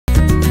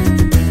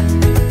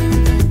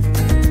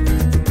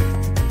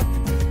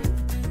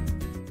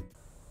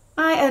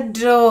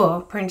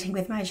adore printing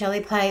with my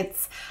Gelli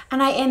plates,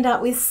 and I end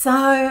up with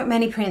so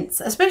many prints,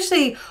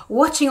 especially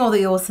watching all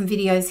the awesome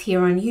videos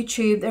here on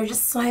YouTube. There are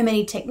just so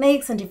many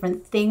techniques and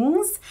different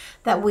things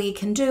that we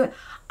can do.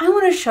 I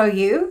want to show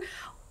you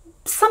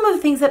some of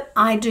the things that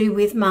I do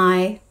with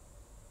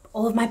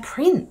all of my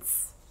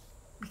prints,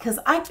 because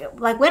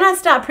like when I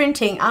start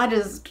printing, I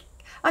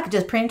could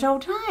just print all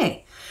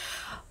day.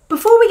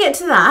 Before we get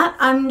to that,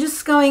 I'm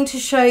just going to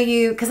show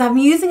you, because I'm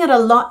using it a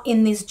lot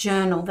in this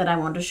journal that I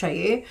want to show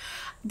you.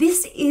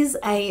 This is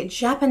a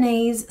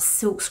Japanese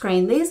silk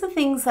screen. These are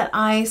things that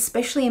I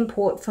specially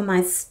import for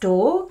my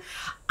store.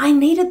 I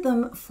needed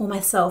them for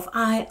myself.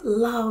 I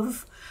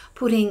love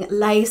putting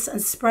lace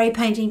and spray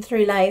painting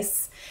through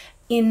lace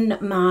in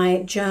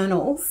my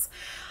journals,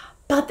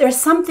 but there are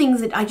some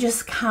things that I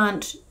just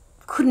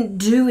couldn't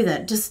do with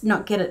it, just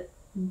not get it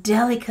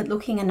delicate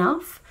looking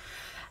enough.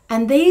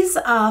 And these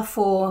are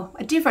for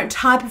a different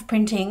type of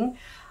printing,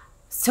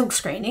 silk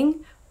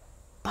screening,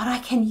 but I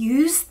can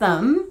use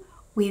them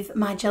with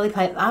my Gelli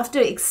plate after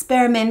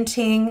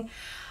experimenting,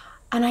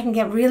 and I can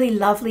get really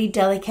lovely,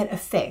 delicate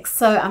effects.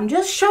 So I'm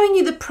just showing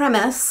you the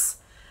premise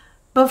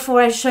before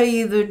I show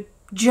you the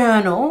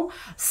journal,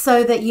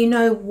 so that you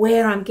know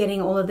where I'm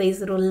getting all of these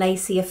little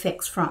lacy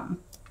effects from.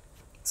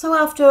 So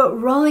after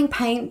rolling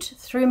paint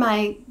through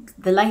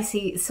the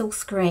lacy silk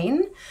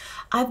screen,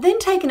 I've then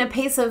taken a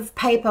piece of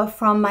paper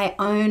from my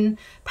own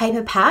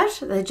paper pad,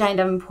 the Jane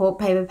Davenport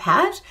paper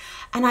pad,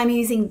 and I'm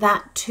using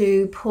that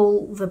to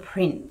pull the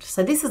print.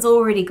 So this has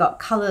already got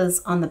colours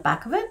on the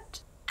back of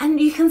it.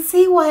 And you can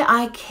see why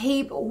I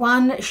keep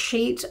one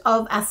sheet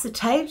of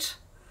acetate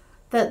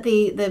that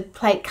the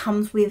plate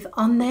comes with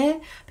on there,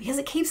 because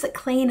it keeps it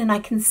clean and I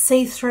can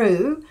see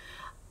through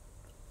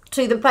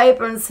to the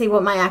paper and see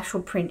what my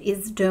actual print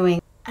is doing.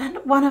 And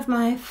one of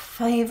my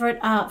favourite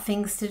art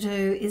things to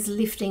do is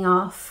lifting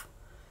off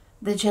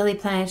the Gelli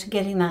plate,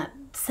 getting that,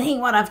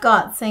 seeing what I've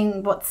got,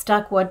 seeing what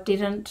stuck, what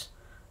didn't.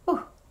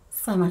 Oh,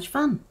 so much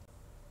fun.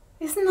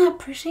 Isn't that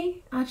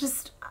pretty?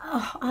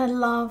 I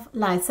love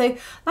lace. So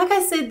like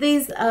I said,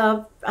 these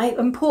I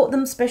import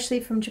them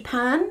specially from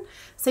Japan.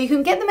 So you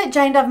can get them at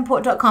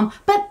janedavenport.com,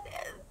 but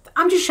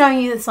I'm just showing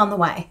you this on the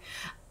way.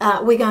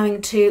 We're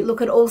going to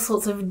look at all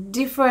sorts of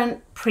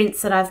different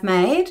prints that I've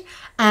made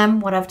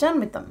and what I've done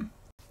with them.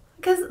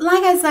 Because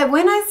like I say,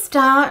 when I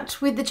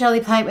start with the Gelli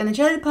plate, when the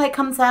Gelli plate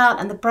comes out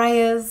and the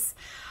brayers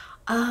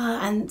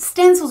and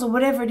stencils or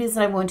whatever it is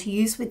that I want to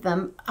use with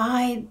them,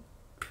 I'm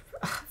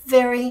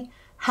very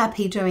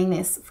happy doing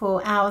this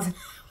for hours and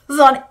hours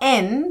on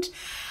end,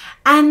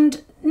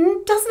 and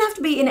it doesn't have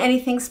to be in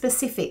anything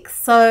specific.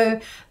 So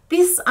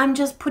this, I'm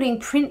just putting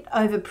print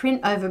over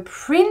print over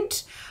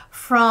print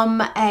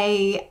from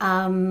I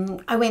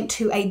went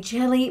to a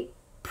Gelli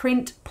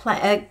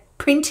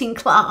printing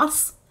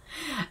class,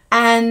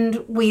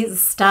 and we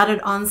started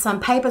on some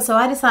paper, so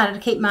I decided to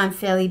keep mine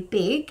fairly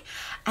big,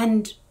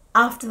 and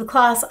after the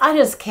class I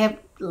just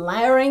kept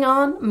layering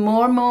on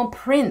more and more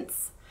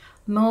prints,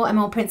 more and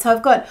more prints. So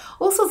I've got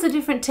all sorts of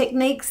different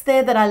techniques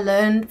there that I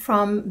learned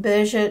from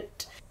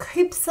Birgit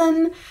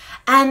Koopsen,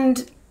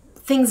 and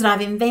things that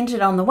I've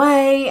invented on the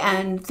way,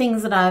 and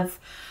things that I've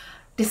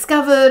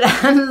discovered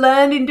and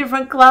learned in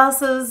different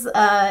classes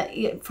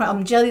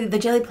from the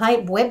Gelli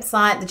plate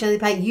website, the Gelli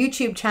plate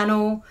YouTube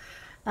channel,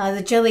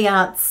 the Gelli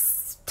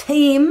Arts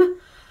team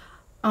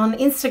on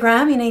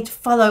Instagram. You need to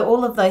follow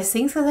all of those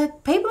things, so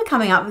that people are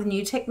coming up with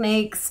new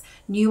techniques,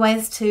 new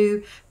ways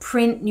to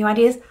print, new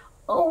ideas.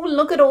 Oh,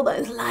 look at all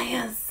those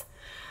layers.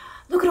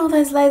 Look at all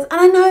those layers. And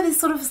I know this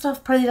sort of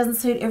stuff probably doesn't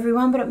suit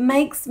everyone, but it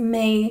makes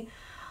me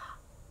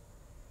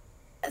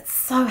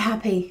so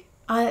happy.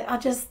 I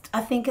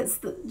think it's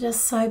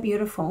just so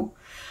beautiful.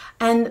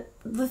 And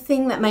the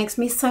thing that makes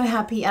me so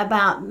happy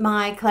about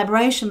my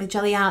collaboration with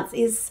Gelli Arts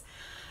is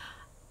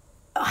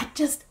I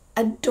just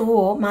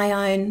adore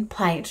my own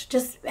plate.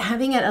 Just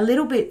having it a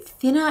little bit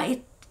thinner,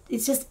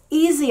 it's just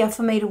easier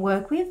for me to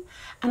work with,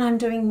 and I'm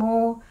doing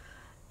more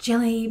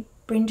Gelli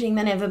printing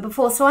than ever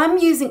before. So I'm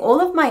using all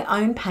of my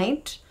own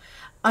paint,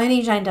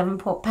 only Jane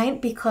Davenport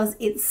paint, because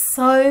it's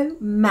so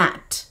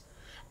matte.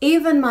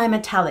 Even my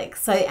metallics.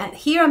 So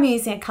here I'm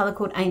using a colour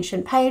called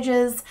Ancient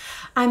Pages.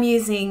 I'm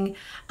using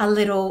a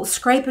little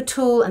scraper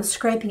tool and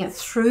scraping it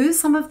through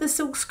some of the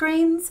silk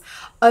screens,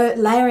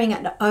 layering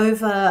it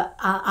over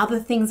other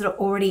things that are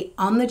already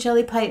on the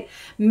Gelli plate,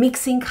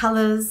 mixing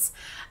colours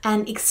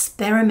and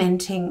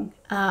experimenting.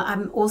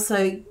 I'm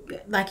also,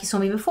 like you saw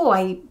me before,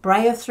 I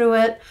brayer through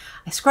it,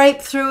 I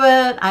scrape through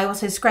it, I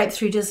also scrape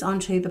through just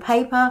onto the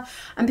paper.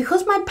 And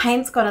because my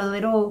paint's got a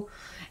little,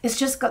 it's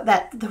just got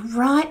the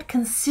right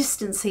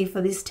consistency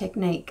for this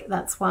technique.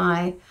 That's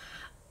why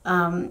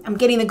I'm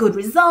getting the good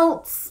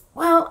results.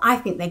 Well, I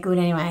think they're good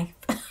anyway.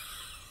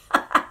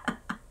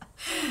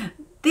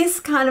 This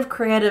kind of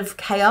creative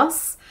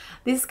chaos,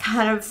 this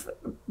kind of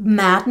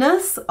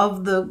madness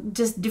of the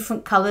just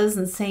different colors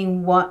and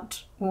seeing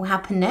what will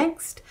happen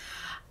next,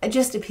 it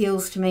just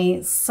appeals to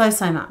me so,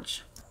 so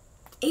much.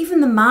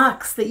 Even the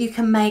marks that you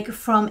can make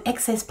from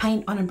excess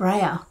paint on a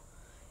brayer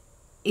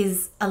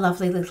is a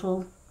lovely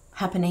little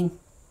happening.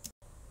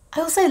 I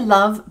also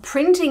love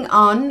printing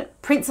on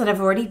prints that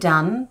I've already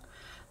done,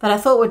 that I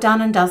thought were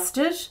done and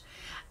dusted.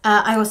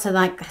 I also,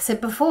 like I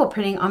said before,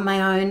 printing on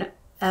my own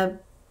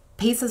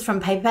pieces from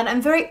paper pad,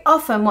 and very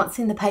often what's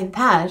in the paper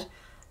pad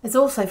is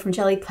also from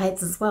Gelli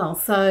plates as well.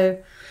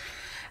 So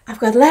I've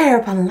got layer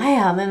upon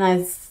layer, and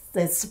then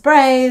there's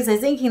sprays,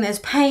 there's inking, there's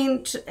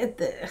paint,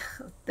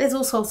 there's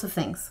all sorts of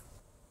things.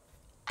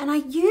 And I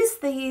use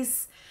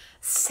these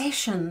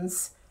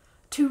sessions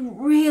to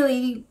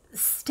really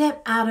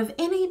step out of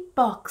any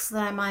box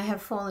that I might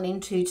have fallen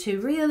into, to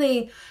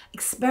really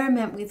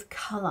experiment with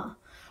colour.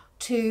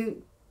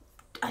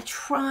 I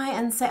try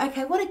and say,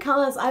 okay, what are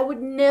colours I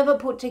would never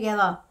put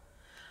together?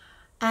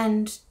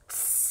 And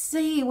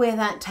see where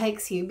that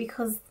takes you,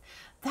 because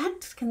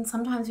that can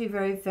sometimes be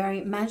very,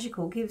 very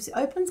magical.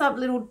 Opens up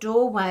little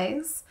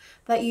doorways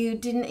that you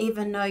didn't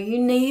even know you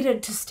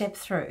needed to step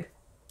through.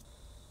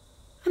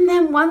 And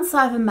then once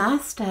I've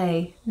amassed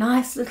a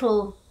nice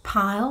little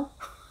pile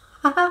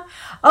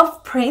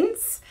of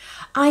prints,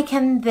 I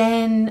can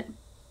then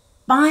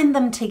bind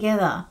them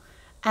together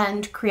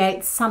and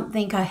create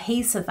something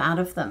cohesive out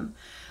of them.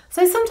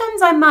 So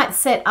sometimes I might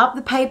set up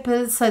the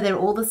papers so they're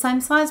all the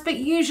same size, but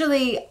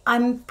usually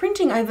I'm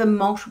printing over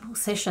multiple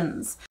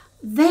sessions.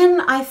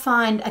 Then I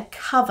find a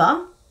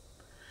cover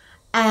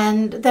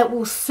and that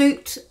will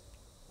suit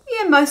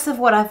most of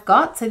what I've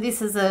got. So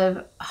this is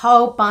a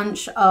whole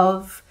bunch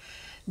of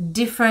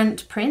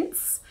different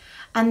prints.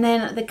 And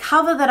then the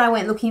cover that I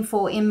went looking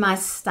for in my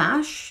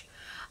stash,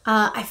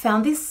 I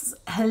found this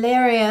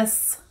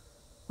hilarious,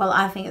 well,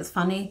 I think it's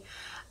funny,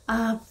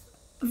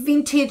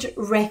 vintage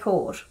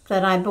record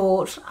that I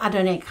bought. I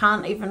don't know,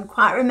 can't even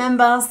quite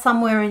remember,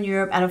 somewhere in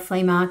Europe at a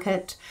flea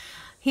market.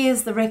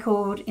 Here's the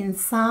record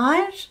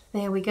inside.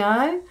 There we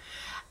go.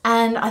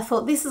 And I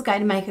thought this is going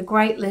to make a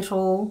great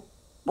little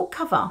book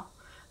cover.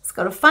 It's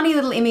got a funny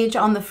little image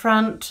on the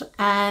front,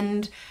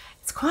 and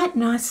it's quite a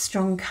nice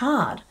strong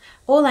card.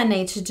 All I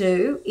need to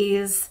do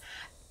is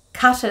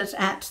cut it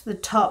at the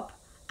top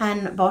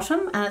and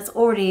bottom, and it's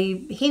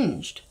already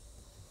hinged.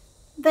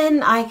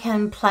 Then I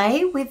can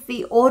play with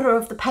the order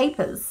of the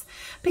papers,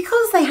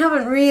 because they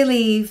haven't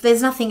really,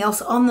 there's nothing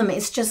else on them.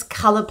 It's just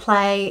color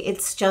play.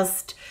 It's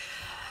just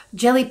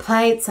Gelli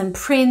plates and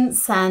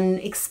prints and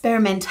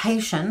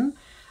experimentation.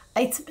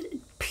 It's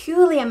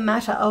purely a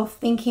matter of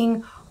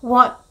thinking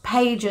what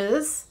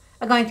pages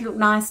are going to look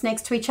nice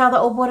next to each other,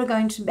 or what are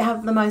going to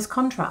have the most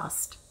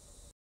contrast.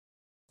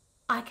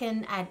 I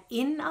can add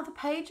in other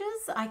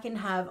pages. I can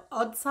have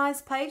odd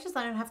size pages.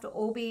 They don't have to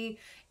all be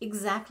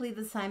exactly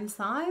the same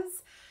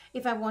size.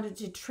 If I wanted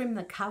to trim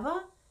the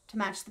cover to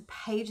match the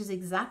pages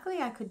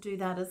exactly, I could do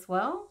that as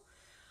well.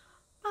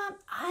 But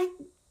I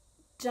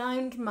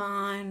don't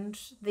mind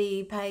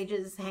the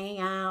pages hanging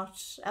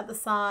out at the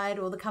side,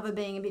 or the cover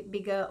being a bit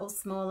bigger or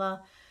smaller.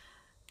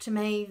 To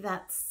me,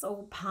 that's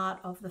all part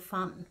of the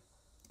fun.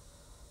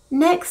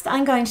 Next,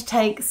 I'm going to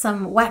take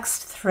some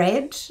waxed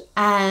thread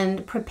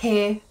and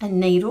prepare a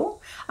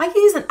needle. I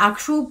use an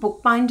actual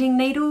bookbinding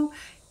needle.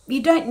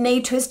 You don't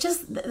need to, it's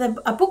just,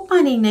 a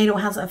bookbinding needle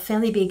has a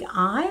fairly big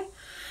eye,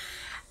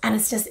 and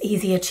it's just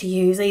easier to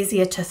use,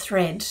 easier to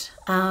thread.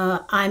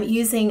 I'm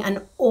using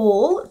an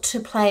awl to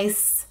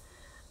place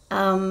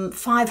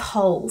 5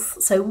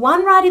 holes. So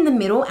one right in the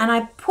middle, and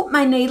I put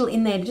my needle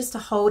in there just to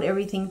hold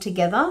everything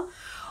together.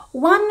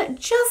 One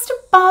just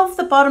above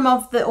the bottom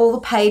of all the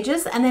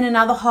pages, and then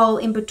another hole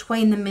in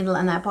between the middle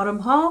and that bottom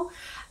hole.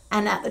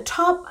 And at the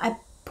top, I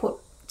put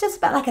just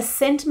about like 1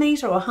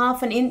 centimetre or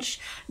 1/2 inch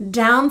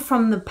down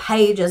from the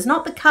pages,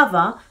 not the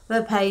cover,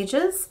 the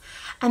pages.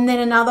 And then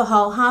another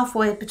hole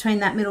halfway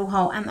between that middle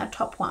hole and that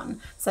top one.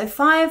 So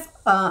 5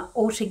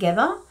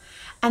 altogether.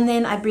 And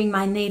then I bring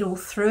my needle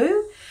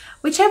through.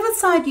 Whichever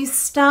side you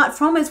start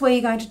from is where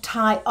you're going to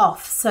tie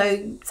off.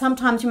 So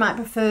sometimes you might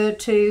prefer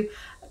to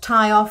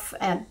tie off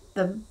at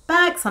the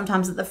back,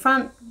 sometimes at the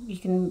front. You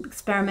can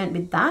experiment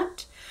with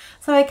that.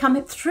 So I come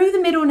through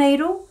the middle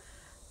needle,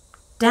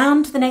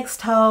 down to the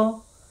next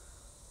hole.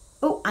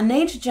 Oh, I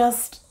need to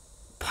just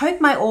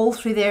poke my awl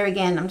through there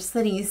again. I'm just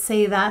letting you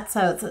see that.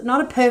 So it's not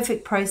a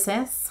perfect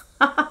process.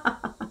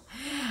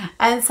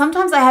 And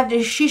sometimes I have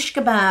to shish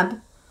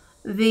kebab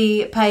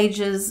the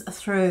pages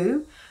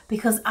through,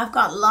 because I've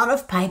got a lot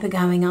of paper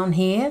going on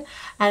here,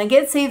 and it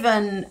gets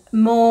even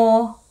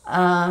more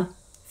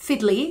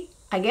fiddly,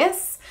 I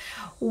guess,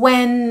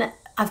 when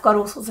I've got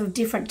all sorts of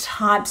different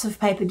types of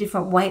paper,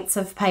 different weights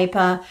of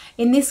paper.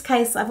 In this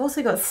case, I've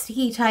also got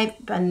sticky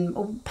tape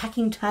and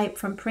packing tape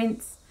from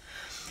prints.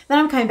 Then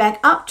I'm coming back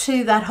up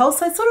to that hole,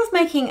 so sort of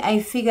making a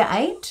figure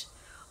 8,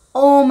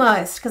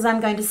 almost, because I'm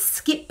going to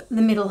skip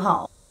the middle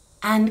hole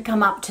and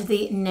come up to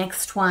the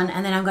next one,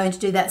 and then I'm going to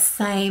do that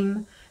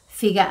same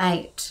figure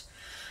 8.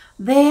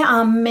 There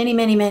are many,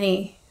 many,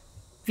 many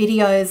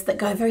videos that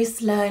go very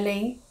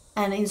slowly,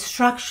 and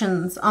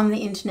instructions on the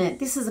internet.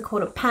 This is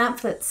called a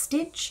pamphlet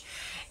stitch.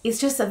 It's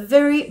just a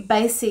very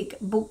basic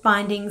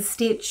bookbinding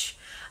stitch.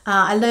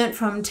 I learnt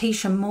from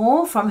Tisha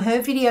Moore from her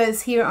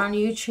videos here on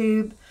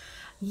YouTube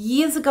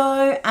years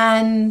ago,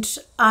 and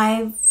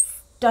I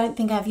don't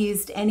think I've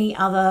used any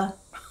other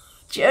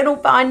journal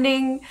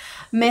binding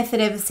method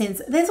ever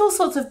since. There's all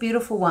sorts of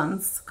beautiful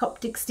ones,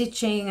 Coptic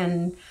stitching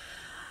and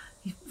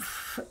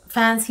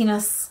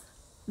fanciness.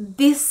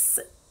 This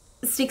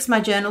sticks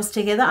my journals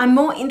together. I'm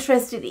more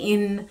interested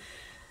in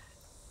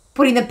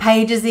putting the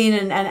pages in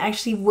and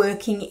actually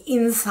working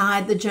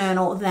inside the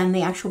journal than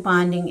the actual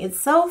binding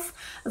itself.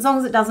 As long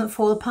as it doesn't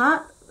fall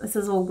apart, this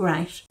is all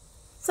great.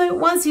 So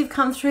once you've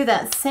come through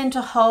that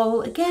center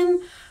hole,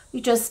 again, you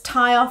just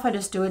tie off. I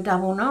just do a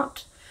double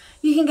knot.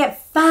 You can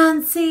get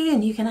fancy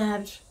and you can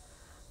add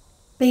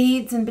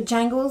beads and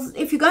bejangles.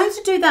 If you're going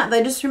to do that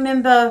though, just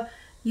remember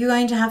you're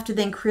going to have to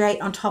then create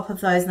on top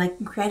of those, and they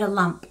can create a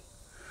lump.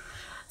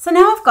 So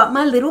now I've got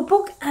my little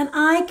book and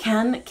I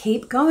can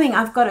keep going.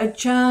 I've got a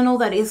journal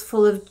that is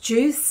full of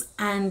juice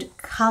and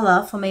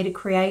color for me to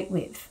create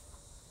with.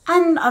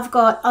 And I've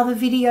got other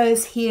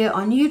videos here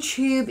on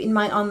YouTube in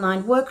my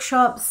online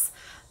workshops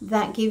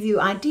that give you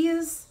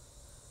ideas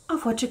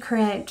of what to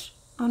create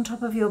on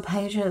top of your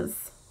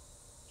pages.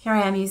 Here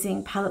I am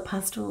using palette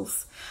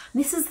pastels.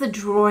 And this is the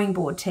drawing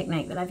board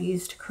technique that I've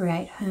used to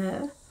create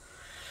her.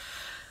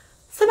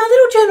 So my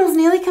little journal's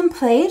nearly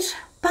complete.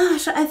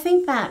 But I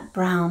think that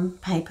brown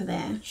paper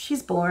there,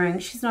 she's boring.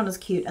 She's not as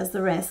cute as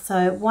the rest.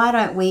 So why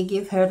don't we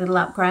give her a little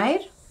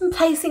upgrade? I'm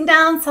placing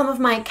down some of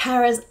my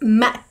Kara's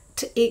matte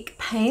ink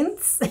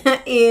paints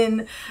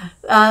in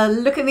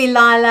Look at Me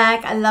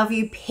Lilac, I Love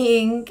You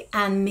Pink,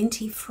 and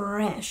Minty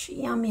Fresh.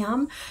 Yum,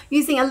 yum.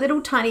 Using a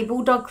little tiny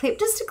bulldog clip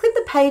just to clip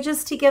the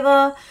pages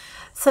together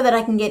so that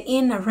I can get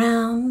in,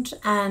 around,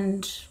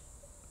 and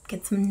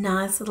get some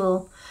nice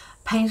little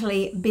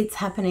painterly bits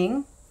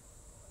happening.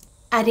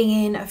 Adding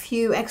in a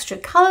few extra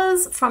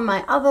colors from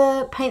my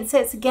other paint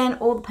sets. Again,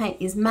 all the paint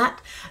is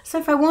matte. So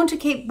if I want to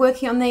keep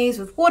working on these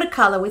with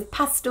watercolor, with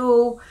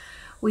pastel,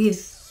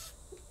 with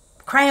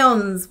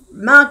crayons,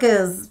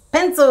 markers,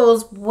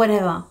 pencils,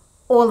 whatever,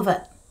 all of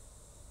it,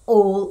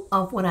 all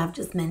of what I've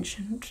just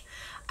mentioned,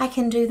 I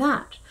can do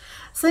that.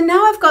 So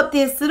now I've got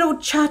this little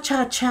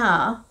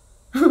cha-cha-cha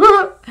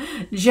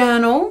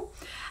journal.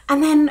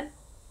 And then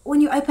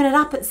when you open it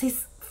up, it's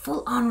this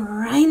full-on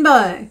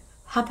rainbow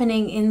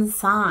happening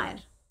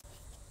inside.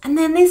 And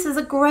then this is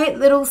a great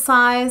little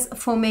size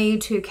for me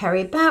to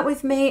carry about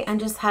with me and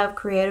just have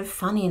creative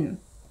fun in.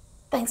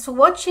 Thanks for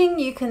watching.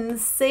 You can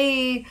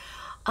see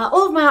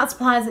all of my art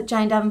supplies at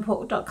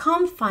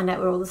janedavenport.com to find out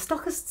where all the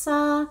stockists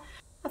are.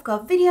 I've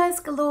got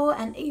videos galore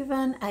and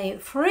even a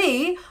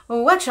free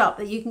workshop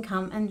that you can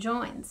come and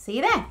join. See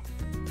you there.